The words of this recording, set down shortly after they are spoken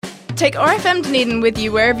Take ORFM Dunedin with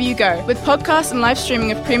you wherever you go, with podcasts and live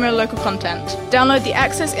streaming of Primo local content. Download the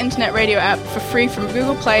Access Internet Radio app for free from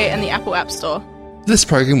Google Play and the Apple App Store. This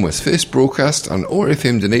program was first broadcast on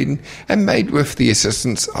ORFM Dunedin and made with the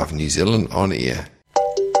assistance of New Zealand On Air.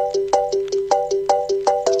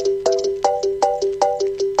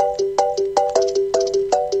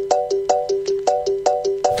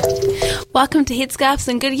 Welcome to Headscarves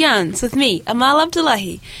and Good Yarns with me, Amal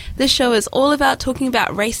Abdullahi. This show is all about talking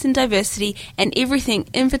about race and diversity and everything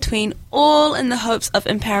in between, all in the hopes of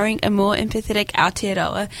empowering a more empathetic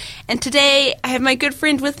Aotearoa. And today I have my good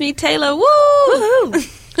friend with me, Taylor. Woo!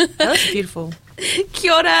 Woohoo! That was beautiful.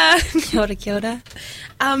 Kia ora. Kia ora, kia ora.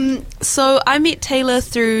 So I met Taylor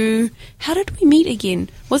through, how did we meet again?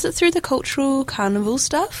 Was it through the cultural carnival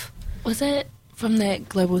stuff? Was it from that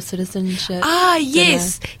global citizenship?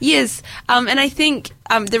 Yes, dinner? Yes. And I think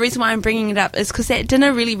the reason why I'm bringing it up is because that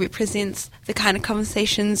dinner really represents the kind of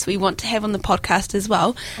conversations we want to have on the podcast as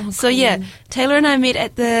well. Oh, so cool. Yeah, Taylor and I met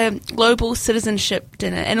at the global citizenship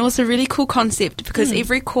dinner, and it was a really cool concept because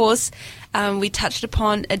every course we touched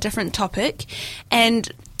upon a different topic,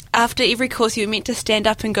 and after every course you were meant to stand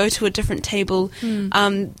up and go to a different table.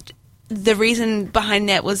 The reason behind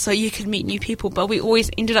that was so you could meet new people, but we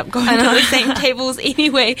always ended up going to the same tables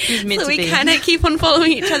anyway. So we kind of keep on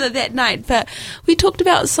following each other that night. But we talked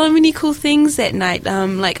about so many cool things that night,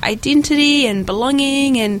 like identity and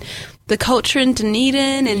belonging and the culture in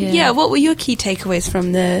Dunedin. And what were your key takeaways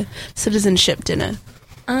from the citizenship dinner?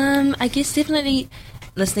 I guess definitely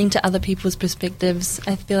listening to other people's perspectives.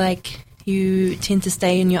 I feel like you tend to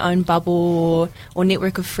stay in your own bubble or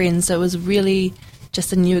network of friends. So it was really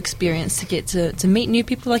just a new experience to get to meet new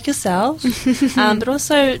people like yourself, but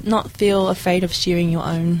also not feel afraid of sharing your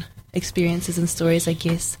own experiences and stories, I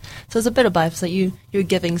guess. So it's a bit of both. So you're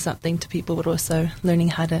giving something to people, but also learning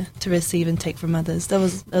how to receive and take from others. That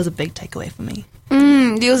was a big takeaway for me.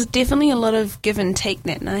 There was definitely a lot of give and take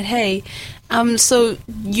that night. Hey, so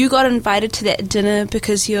you got invited to that dinner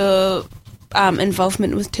because your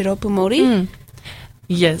involvement with Te Raupu Māori?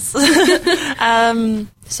 Yes.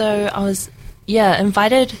 So I was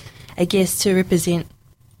invited, I guess, to represent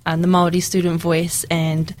the Māori student voice,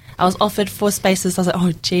 and I was offered 4 spaces. I was like,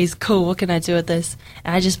 oh, geez, cool, what can I do with this?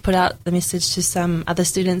 And I just put out the message to some other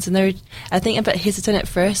students, and they were, I think, a bit hesitant at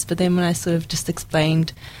first, but then when I sort of just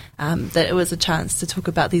explained that it was a chance to talk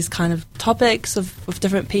about these kind of topics with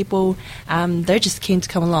different people, they're just keen to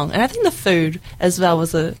come along. And I think the food as well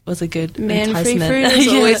was a good enticement. Free food is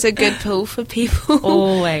always a good pull for people.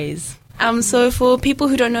 Always. So for people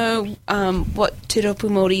who don't know what Te Raupu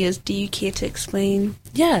Māori is, do you care to explain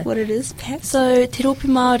what it is, perhaps? So Te Raupu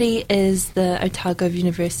Māori is the Otago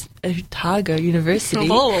University.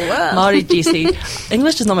 Oh, wow. Māori GC.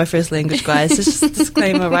 English is not my first language, guys. It's just a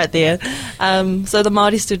disclaimer right there. So the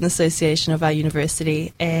Māori Student Association of our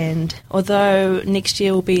university, and although next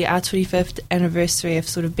year will be our 25th anniversary of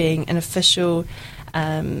sort of being an official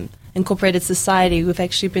incorporated society, we've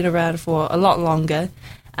actually been around for a lot longer.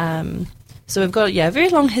 So we've got a very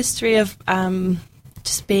long history of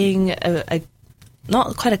just being a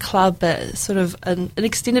not quite a club, but sort of an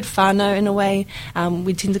extended whānau in a way.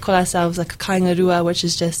 We tend to call ourselves like a kaingarua, which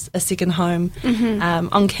is just a second home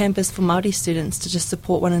on campus for Māori students to just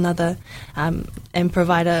support one another and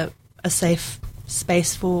provide a safe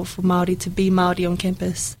space for Māori to be Māori on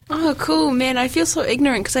campus. Oh, cool, man. I feel so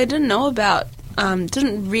ignorant because I didn't know about,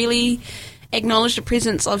 didn't really acknowledge the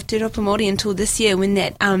presence of Te Raupu Māori until this year when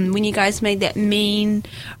that when you guys made that mean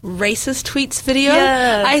racist tweets video.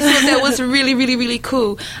 I thought that was really, really, really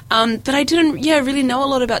cool. But I didn't really know a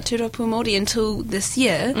lot about Te Raupu Māori until this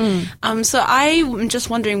year. So I'm just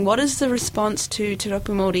wondering, what is the response to Te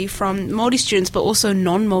Raupu Māori from Māori students but also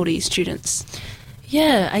non-Māori students?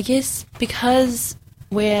 Yeah, I guess because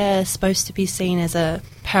we're supposed to be seen as a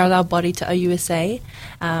parallel body to OUSA,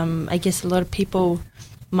 I guess a lot of people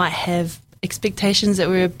might have expectations that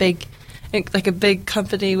we're a big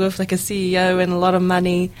company with like a CEO and a lot of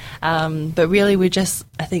money, but really we're just,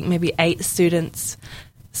 I think, maybe 8 students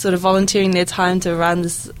sort of volunteering their time to run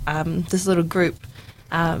this little group.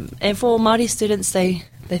 And for Māori students, they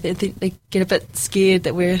get a bit scared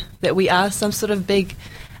that we are some sort of big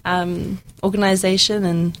organisation,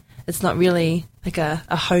 and it's not really like a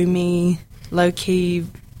homey, low key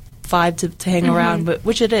vibe to hang around, but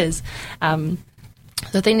which it is. So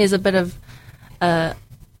I think there's a bit of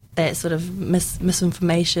that sort of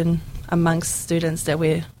misinformation amongst students that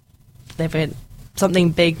we're something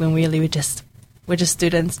big when really we're just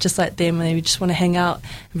students just like them, and we just want to hang out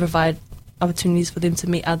and provide opportunities for them to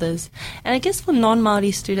meet others. And I guess for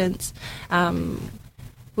non-Māori students,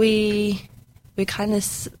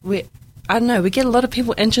 I don't know, we get a lot of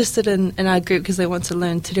people interested in our group because they want to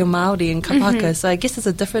learn te reo Māori and kapahaka. So I guess it's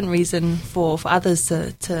a different reason for others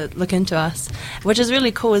to look into us, which is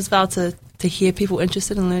really cool as well to hear people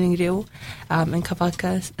interested in learning reo and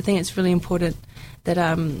kapahaka. I think it's really important that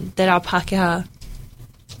our Pākehā,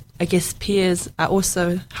 I guess, peers are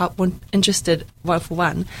also interested one for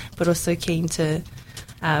one, but also keen to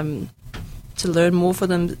learn more for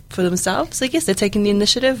themselves. I guess they're taking the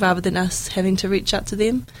initiative rather than us having to reach out to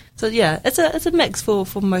them. So yeah, it's a mix for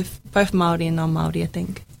both Māori and non-Māori, I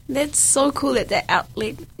think. That's so cool that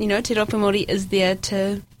outlet, Te Raupo Māori is there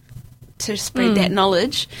to spread that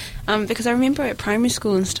knowledge. Because I remember at primary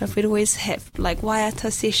school and stuff, we'd always have like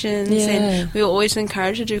waiata sessions, and we were always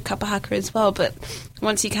encouraged to do kapahaka as well. But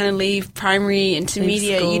once you kind of leave primary,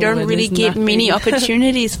 intermediate, you don't really get many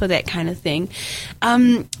opportunities for that kind of thing.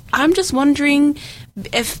 I'm just wondering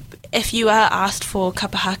if you are asked for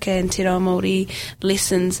kapahaka and te reo Māori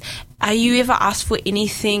lessons, are you ever asked for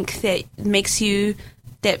anything that makes you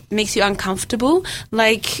uncomfortable?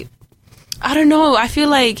 Like, I don't know, I feel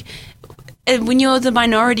like when you're the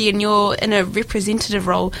minority and you're in a representative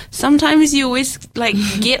role, sometimes you always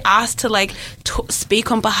get asked to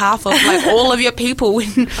speak on behalf of all of your people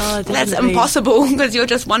when that's impossible because you're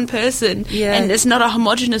just one person and it's not a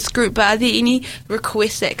homogenous group. But are there any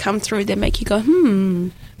requests that come through that make you go,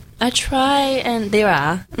 I try, and there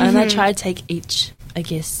are, and I try to take each, I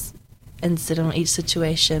guess, incident, each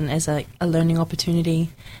situation as a learning opportunity,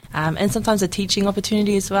 and sometimes a teaching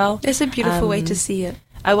opportunity as well. That's a beautiful way to see it.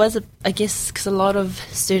 I guess, because a lot of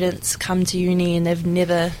students come to uni and they've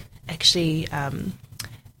never actually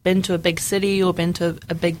been to a big city or been to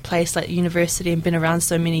a big place like university and been around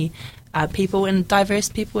so many people and diverse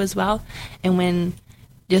people as well. And when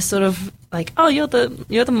you're sort of like, oh, you're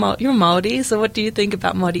Māori, so what do you think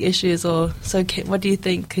about Māori issues? Or what do you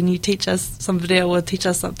think? Can you teach us some video or teach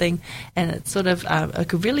us something? And it's sort of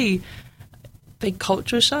like a really big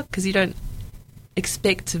cultural shock because you don't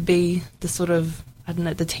expect to be the sort of, I don't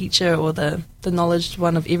know, the teacher or the knowledge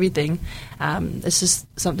one of everything. It's just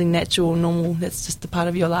something natural, normal, that's just a part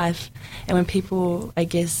of your life. And when people, I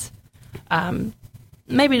guess,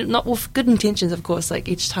 maybe not with good intentions, of course, like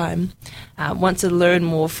each time, want to learn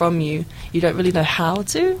more from you, you don't really know how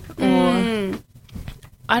to, or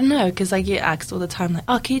I don't know, because I get asked all the time, like,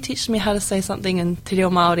 oh, can you teach me how to say something in te reo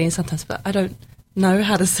Māori? And sometimes, but I don't know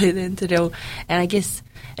how to say that in te reo. And I guess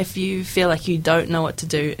if you feel like you don't know what to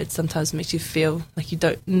do, it sometimes makes you feel like you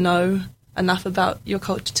don't know enough about your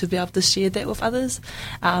culture to be able to share that with others.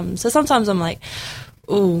 So sometimes I'm like,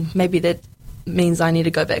 oh, maybe that means I need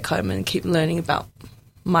to go back home and keep learning about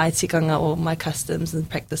my tikanga or my customs and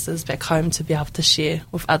practices back home to be able to share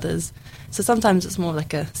with others. So sometimes it's more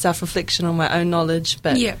like a self-reflection on my own knowledge,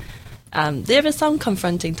 but there are some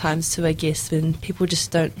confronting times too, I guess, when people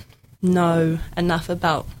just don't know enough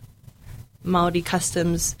about Māori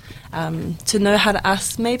customs to know how to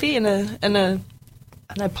ask maybe in a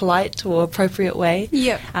polite or appropriate way.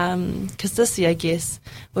 Because this year, I guess,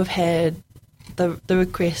 we've had the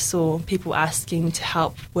requests or people asking to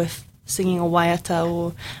help with singing a waiata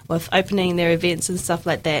or with opening their events and stuff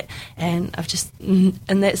like that, and I've just in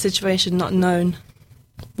that situation not known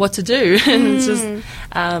what to do. And it's just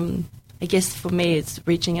I guess for me it's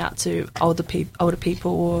reaching out to older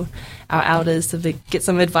people or our elders to get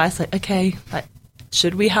some advice, like, okay, like,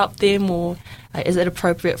 should we help them, or is it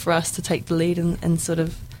appropriate for us to take the lead in sort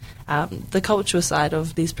of the cultural side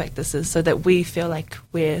of these practices, so that we feel like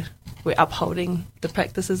we're upholding the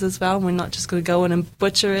practices as well. We're not just going to go in and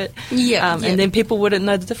butcher it. And then people wouldn't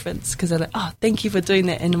know the difference because they're like, oh, thank you for doing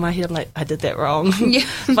that. And in my head, I'm like, I did that wrong.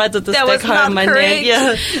 If I did this back home,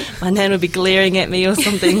 my nan would be glaring at me or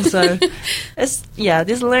something. So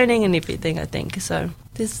there's learning and everything, I think. So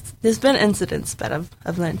there's been incidents, but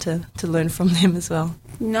I've learned to learn from them as well.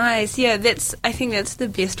 Nice. Yeah, I think that's the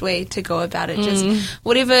best way to go about it. Just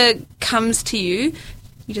whatever comes to you,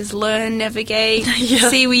 you just learn, navigate,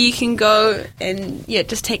 see where you can go, and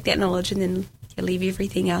just take that knowledge and then leave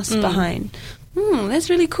everything else behind.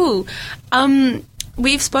 That's really cool.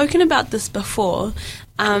 We've spoken about this before,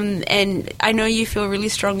 and I know you feel really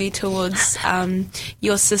strongly towards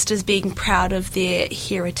your sisters being proud of their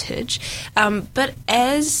heritage. But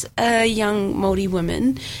as a young Māori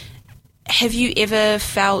woman, have you ever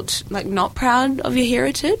felt like not proud of your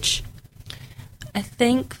heritage? I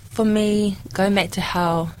think for me, going back to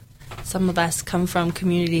how some of us come from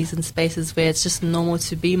communities and spaces where it's just normal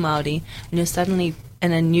to be Māori, and you're suddenly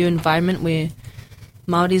in a new environment where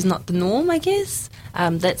Māori is not the norm, I guess,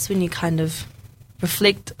 that's when you kind of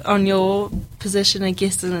reflect on your position, I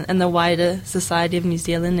guess, in the wider society of New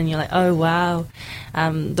Zealand, and you're like, oh, wow,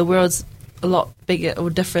 the world's a lot bigger or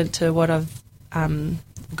different to what I've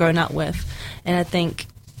grown up with. And I think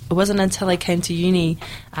it wasn't until I came to uni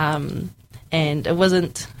and it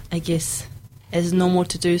wasn't, I guess, as normal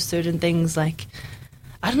to do certain things like,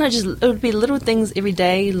 I don't know, just it would be little things every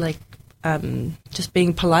day, like just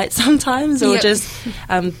being polite sometimes, or just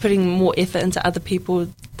putting more effort into other people.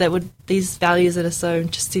 These values that are so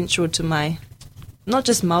just central to my, not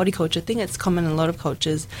just Māori culture, I think it's common in a lot of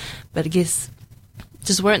cultures, but I guess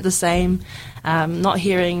just weren't the same. Not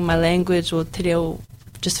hearing my language or te reo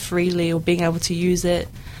just freely or being able to use it.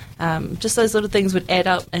 Just those little things would add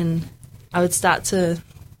up, and I would start to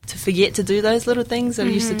forget to do those little things that I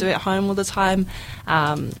used to do at home all the time.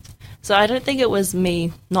 So I don't think it was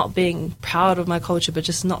me not being proud of my culture, but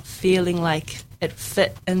just not feeling like it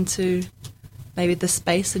fit into maybe the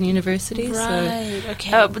space in university. Right, so, okay.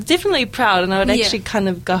 But definitely proud, and I would actually kind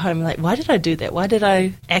of go home like, why did I do that? Why did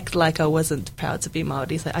I act like I wasn't proud to be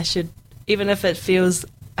Māori? So I should, even if it feels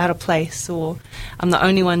out of place or I'm the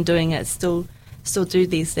only one doing it, still do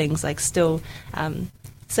these things, like still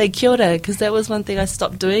say kia ora, because that was one thing I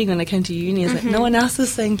stopped doing when I came to uni, is like no one else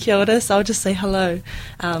is saying kia ora, so I'll just say hello.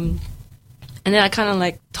 And then I kind of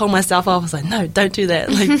like told myself off, I was like, no, don't do that.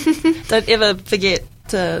 Like, don't ever forget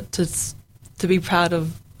to be proud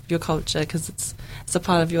of your culture, because it's a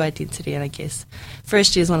part of your identity. And I guess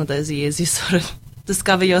first year is one of those years you sort of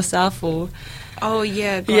discover yourself, or oh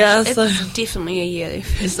yeah, gosh. Yeah, it's so definitely a year.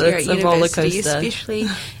 So it's a roller coaster, especially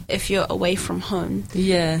if you're away from home.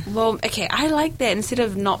 Yeah. Well, okay, I like that. Instead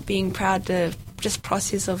of not being proud, the just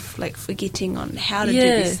process of like forgetting on how to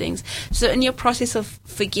do these things. So in your process of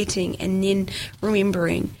forgetting and then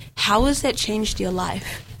remembering, how has that changed your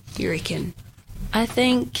life, you reckon? I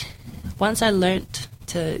think once I learnt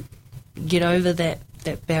to get over that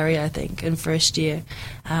barrier, I think, in first year,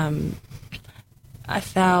 I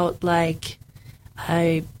felt like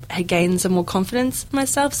I had gained some more confidence in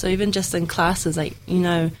myself. So even just in classes, like, you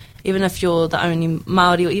know, even if you're the only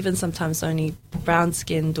Māori or even sometimes the only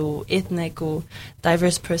brown-skinned or ethnic or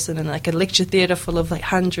diverse person in like a lecture theatre full of like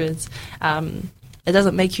hundreds, it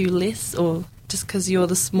doesn't make you less, or just because you're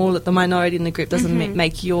the minority in the group doesn't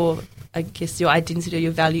make your, I guess, your identity or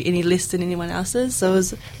your value any less than anyone else's. So I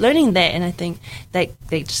was learning that, and I think that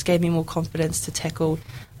just gave me more confidence to tackle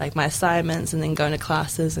like my assignments and then going to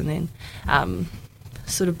classes and then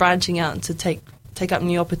sort of branching out to take up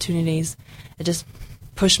new opportunities. It just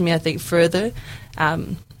pushed me, I think, further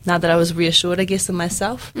now that I was reassured, I guess, in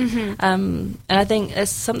myself. And I think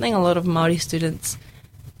it's something a lot of Māori students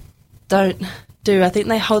don't do. I think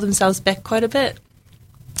they hold themselves back quite a bit.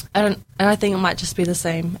 And I think it might just be the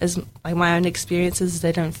same as like my own experiences.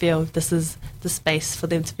 They don't feel this is the space for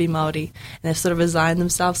them to be Māori, and they've sort of resigned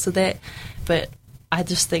themselves to that. But I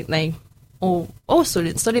just think all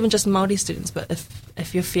students, not even just Māori students, but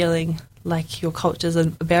if you're feeling like your culture is a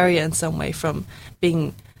barrier in some way from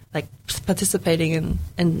being like participating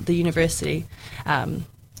in the university,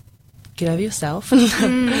 get over yourself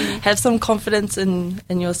and have some confidence in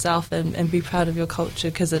yourself and be proud of your culture,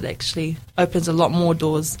 because it actually opens a lot more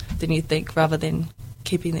doors than you think, rather than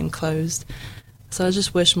keeping them closed. So I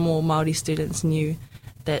just wish more Māori students knew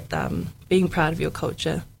that being proud of your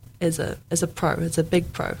culture is a pro. It's a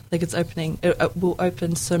big pro. Like it will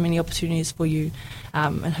open so many opportunities for you,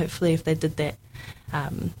 and hopefully if they did that,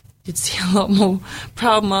 you'd see a lot more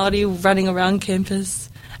proud Māori running around campus,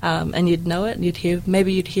 and you'd know it. You'd hear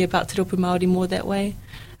about Te Raupu Māori more that way.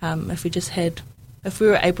 If we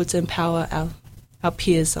were able to empower our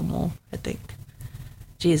peers some more, I think.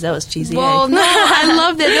 Geez, that was cheesy. Well, no, I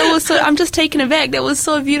love that. I'm just taken aback. That was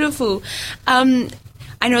so beautiful.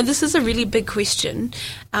 I know this is a really big question,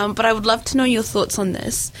 but I would love to know your thoughts on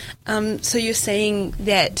this. So you're saying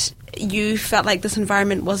that you felt like this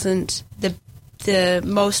environment wasn't the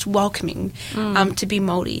most welcoming to be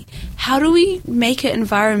Māori. How do we make an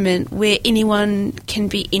environment where anyone can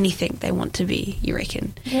be anything they want to be, you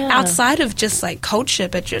reckon? Yeah. Outside of just like culture,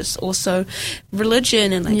 but just also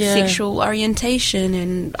religion and like sexual orientation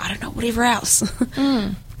and I don't know, whatever else.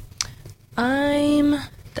 I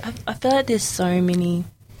feel like there's so many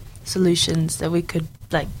solutions that we could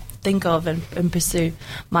like think of and pursue.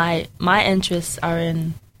 My interests are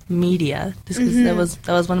in media, just because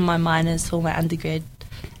that was one of my minors for my undergrad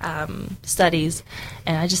studies,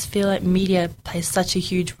 and I just feel like media plays such a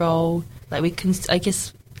huge role. Like I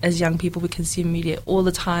guess as young people we consume media all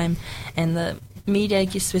the time, and the media I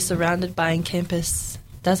guess we're surrounded by on campus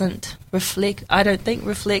doesn't reflects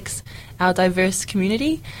our diverse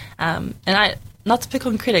community, and I, not to pick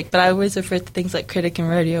on Critic, but I always refer to things like Critic and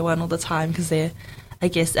Radio 1 all the time, because they're I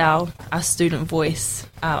guess, our student voice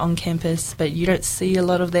on campus, but you don't see a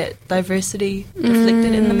lot of that diversity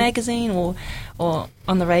reflected in the magazine or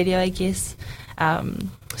on the radio, I guess.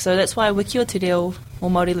 So that's why Wiki o Te Reo, or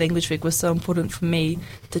Māori Language Week, was so important for me,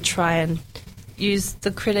 to try and use the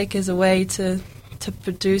critic as a way to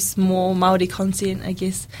produce more Māori content, I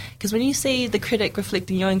guess. Because when you see the critic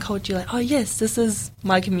reflecting your own culture, you're like, oh yes, this is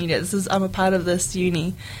my community, I'm a part of this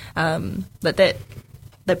uni.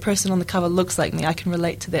 That person on the cover looks like me, I can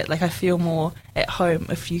relate to that. Like, I feel more at home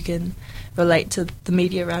if you can relate to the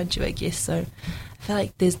media around you, I guess. So I feel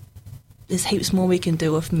like there's heaps more we can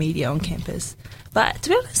do with media on campus. But to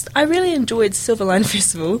be honest, I really enjoyed Silverline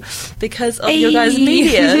Festival because of your guys'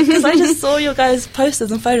 media. Because I just saw your guys'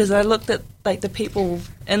 posters and photos, and I looked at like the people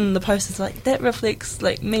in the posters, like that reflects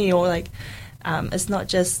like me, or like it's not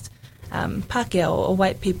just Pākehā or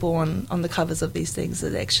white people on the covers of these things.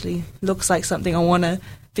 It actually looks like something I want to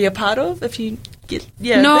be a part of. If you get,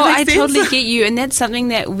 no, I totally get you, and that's something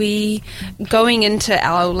that we, going into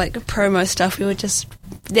our like promo stuff,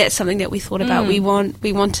 that's something that we thought about. We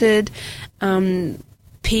wanted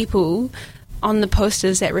people on the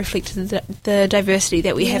posters that reflected the diversity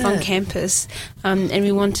that we have on campus, and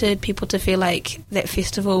we wanted people to feel like that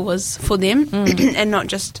festival was for them and not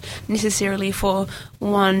just necessarily for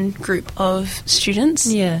one group of students.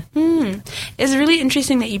 It's really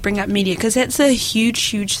interesting that you bring up media, because that's a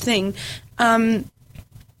huge thing.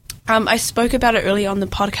 I spoke about it earlier on the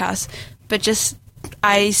podcast, but just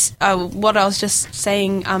what I was just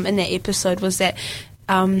saying in that episode was that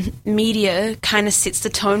media kind of sets the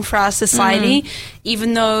tone for our society,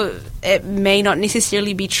 even though it may not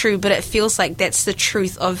necessarily be true, but it feels like that's the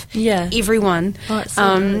truth of everyone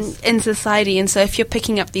in society. And so if you're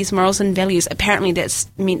picking up these morals and values, apparently that's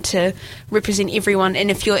meant to represent everyone.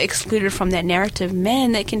 And if you're excluded from that narrative,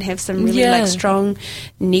 man, that can have some really like strong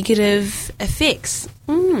negative effects.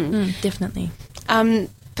 Definitely.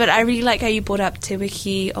 But I really like how you brought up Te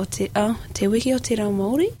Wiki o Te Reo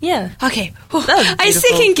Māori. Yeah. Okay. I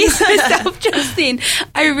second guessed myself just then.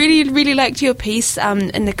 I really liked your piece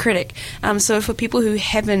in The Critic. So for people who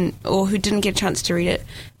haven't or who didn't get a chance to read it,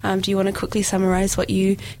 do you want to quickly summarise what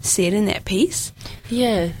you said in that piece?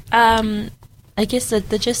 Yeah. I guess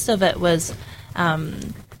the gist of it was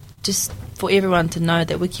just for everyone to know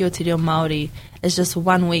that Wiki o Te Reo Māori is just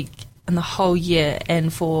 1 week in the whole year,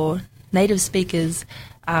 and for native speakers,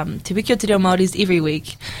 Te Wiki o Te Reo Māori is every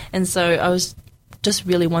week. And so I was just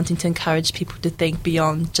really wanting to encourage people to think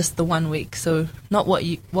beyond just the 1 week. So not what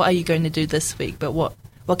are you going to do this week, but what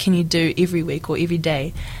can you do every week or every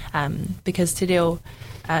day? Because Te Reo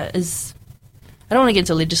is, I don't want to get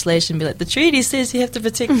into legislation and be like, the treaty says you have to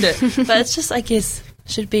protect it. But it's just, I guess,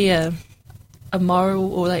 should be a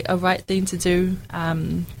moral or like a right thing to do,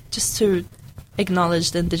 just to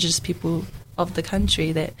acknowledge the Indigenous people of the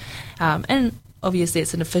country, that and obviously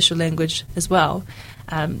it's an official language as well,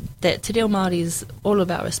 that Te Reo Māori is all of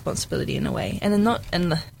our responsibility in a way, and not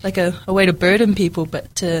in like a way to burden people,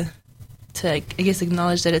 but to I guess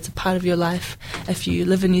acknowledge that it's a part of your life if you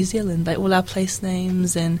live in New Zealand, like all our place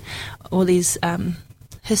names and all these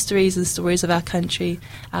histories and stories of our country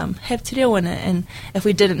have Te Reo in it, and if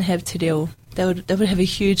we didn't have Te Reo, that would have a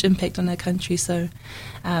huge impact on our country. So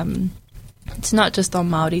it's not just on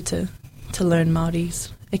Māori to learn Māoris.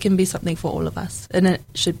 It can be something for all of us, and it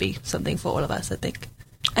should be something for all of us, I think.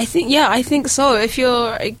 I think so. If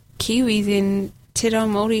you're a Kiwi, then Te Reo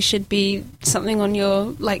Māori should be something on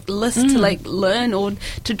your like list to like learn or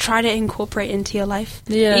to try to incorporate into your life.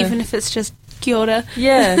 Yeah. Even if it's just kia ora.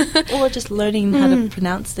 Yeah. Or just learning how to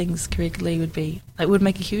pronounce things correctly would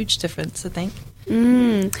make a huge difference, I think.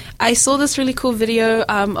 I saw this really cool video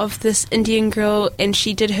of this Indian girl, and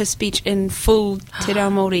she did her speech in full Te Reo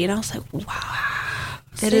Māori, and I was like, wow.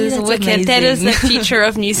 That is wicked. Amazing. That is the future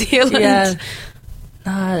of New Zealand. Yeah.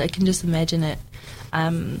 I can just imagine it.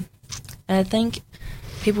 And I think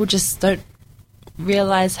people just don't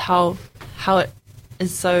realise how it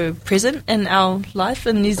is so present in our life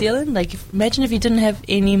in New Zealand. Like, imagine if you didn't have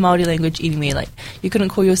any Māori language anywhere. Like, you couldn't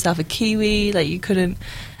call yourself a Kiwi. Like, you couldn't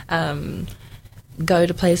go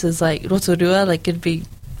to places like Rotorua. Like, it'd be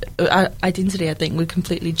our identity, I think, would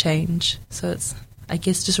completely change. So it's, I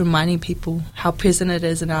guess, just reminding people how present it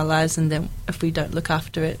is in our lives, and then if we don't look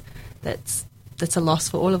after it, that's a loss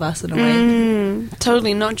for all of us in a way.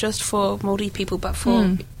 Totally, not just for Māori people, but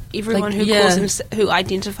for everyone who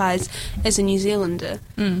identifies as a New Zealander.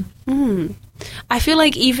 I feel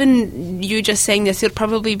like even you just saying this, there'd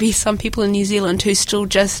probably be some people in New Zealand who still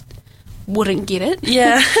just wouldn't get it.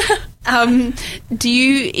 Yeah. Do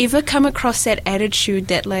you ever come across that attitude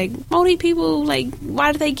that like Māori people, like,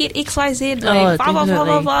 why do they get XYZ? Like, blah, blah,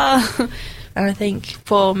 blah, blah, blah. And I think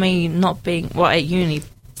for me, not being, at uni,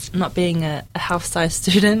 not being a health science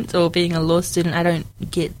student or being a law student, I don't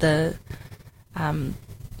get the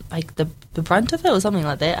brunt of it or something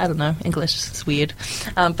like that. I don't know. English is weird.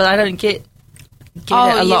 But I don't get it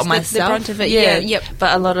a lot myself. The brunt of it, yeah. Yep.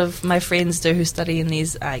 But a lot of my friends do who study in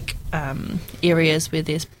these areas where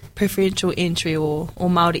there's preferential entry or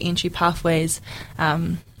Māori entry pathways.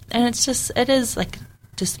 And it is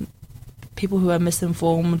just people who are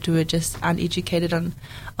misinformed, who are just uneducated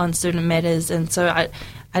on certain matters. And so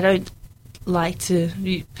I don't like to...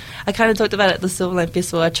 I kind of talked about it at the Silverline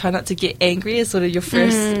Festival. I try not to get angry as sort of your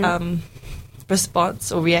first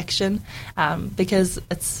response or reaction, because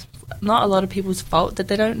it's not a lot of people's fault that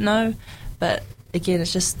they don't know. But again,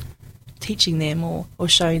 it's just teaching them or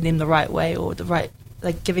showing them the right way, or the right...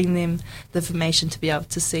 giving them the information to be able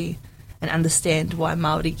to see and understand why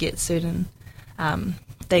Māori get certain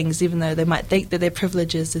things, even though they might think that their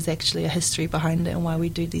privileges, there's actually a history behind it and why we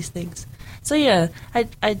do these things. So yeah,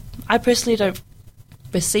 I personally don't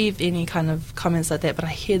receive any kind of comments like that, but I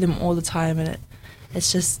hear them all the time, and it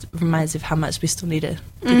just reminds me of how much we still need to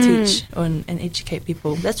teach and educate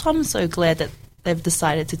people. That's why I'm so glad that they've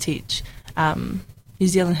decided to teach New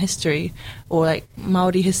Zealand history or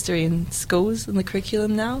Māori history in schools in the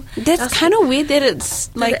curriculum now. That's kind of weird that it's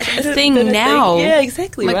a thing now. Yeah,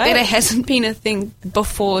 exactly, right. That it hasn't been a thing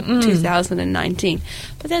before 2019.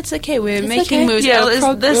 But that's okay. We're making moves.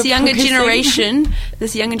 Yeah, this younger generation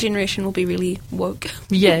will be really woke.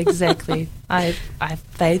 Yeah, exactly. I have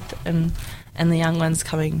faith in the young ones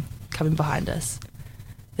coming behind us.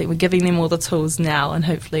 I think we're giving them all the tools now, and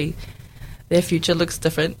hopefully their future looks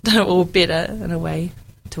different or better in a way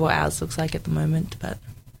to what ours looks like at the moment. But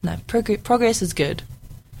no, progress is good.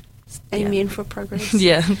 Amen for progress.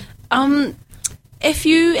 Yeah. If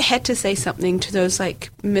you had to say something to those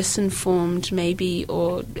misinformed maybe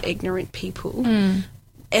or ignorant people,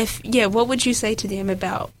 what would you say to them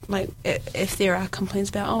about if there are complaints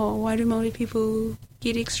about, why do Māori people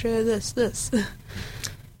get extra this?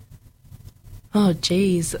 Oh,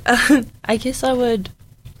 geez. I guess I would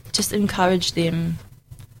just encourage them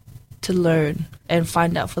to learn and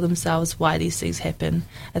find out for themselves why these things happen.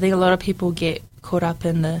 I think a lot of people get caught up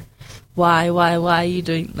in the why are you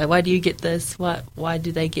doing, why do you get this, why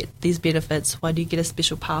do they get these benefits, why do you get a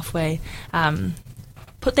special pathway.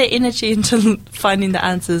 Put that energy into finding the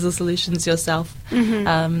answers or solutions yourself.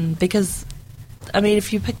 Because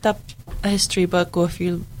if you picked up a history book, or if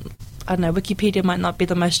you, I don't know, Wikipedia might not be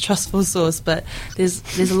the most trustful source, but there's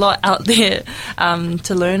a lot out there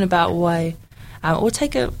to learn about why, or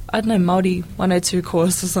take a, Māori 102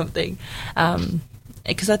 course or something.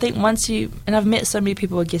 Because I think once and I've met so many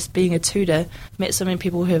people, I guess being a tutor, met so many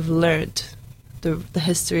people who have learnt the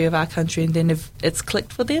history of our country, and then it's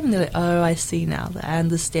clicked for them, and they're like, oh, I see now, I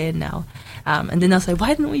understand now. And then they'll say, why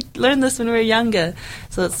didn't we learn this when we were younger?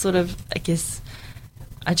 So it's sort of, I guess,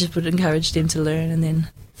 I just would encourage them to learn and then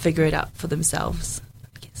figure it out for themselves.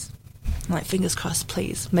 I guess, fingers crossed,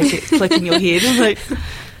 please make it click in your head.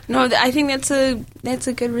 No, I think that's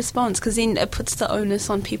a good response, because then it puts the onus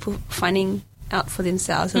on people finding out for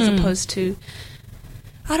themselves, as opposed to,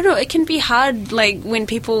 I don't know, it can be hard when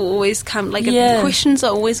people always come, questions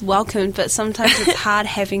are always welcome, but sometimes it's hard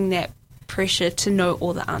having that pressure to know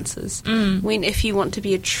all the answers. When if you want to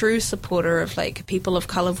be a true supporter of people of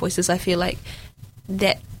colour voices, I feel like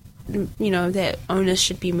that that onus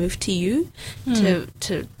should be moved to you to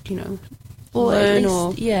learn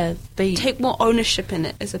or take more ownership in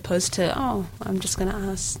it, as opposed to, I'm just going to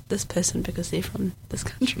ask this person because they're from this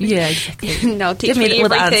country. Yeah, exactly. Now teach Give me all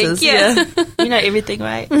the answers. Yeah. You know everything,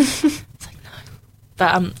 right? It's no.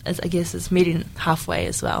 But I guess it's meeting halfway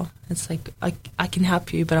as well. It's I can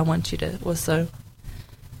help you, but I want you to also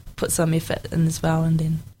put some effort in as well, and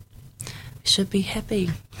then we should be happy.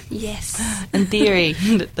 Yes. In theory,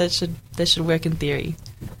 that should work in theory.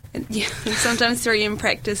 Yeah, sometimes theory and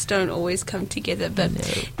practice don't always come together, but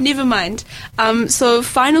never mind. So,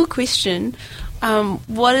 final question: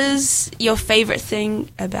 what is your favourite thing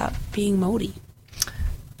about being Māori?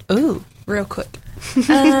 Ooh, real quick.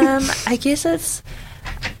 I guess it's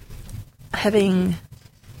having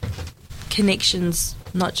connections,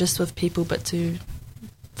 not just with people, but to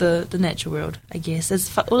the natural world. I guess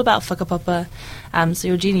it's all about whakapapa. So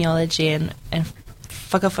your genealogy and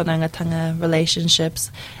whakawhanangatanga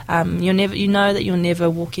relationships. You know that you're never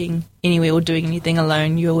walking anywhere or doing anything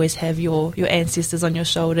alone. You always have your ancestors on your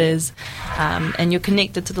shoulders, and you're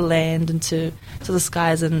connected to the land and to the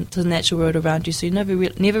skies and to the natural world around you. So you're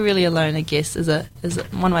never really alone, I guess, is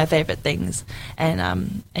one of my favourite things.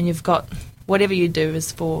 And you've got, whatever you do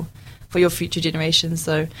is for for your future generations.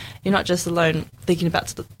 So you're not just alone thinking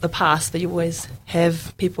about the past, but you always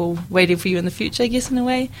have people waiting for you in the future, I guess, in a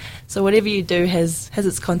way. So whatever you do has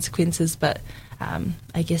its consequences, but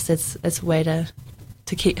I guess it's a way to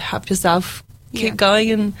help yourself keep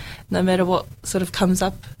going, and no matter what sort of comes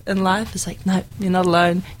up in life, it's like, no, you're not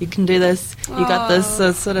alone, you can do this, you got this. So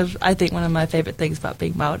it's sort of, I think one of my favourite things about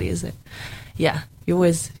being Māori is that, you're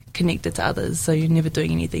always connected to others, so you're never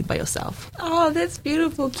doing anything by yourself. Oh, that's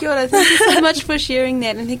beautiful. Kia ora. Thank you so much for sharing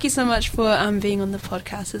that, and thank you so much for being on the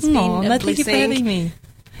podcast. It's been a blessing. Thank you for having me.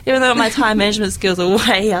 Even though my time management skills are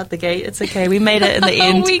way out the gate, it's okay. We made it in the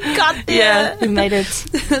end. We got there. Yeah, we made it.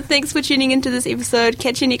 Thanks for tuning into this episode.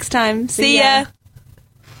 Catch you next time. See ya.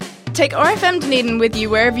 Take ORFM Dunedin with you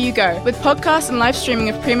wherever you go, with podcasts and live streaming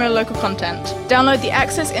of premier local content. Download the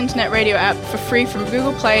Access Internet Radio app for free from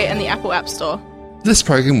Google Play and the Apple App Store. This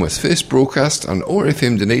program was first broadcast on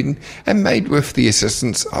ORFM Dunedin and made with the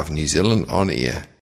assistance of New Zealand On Air.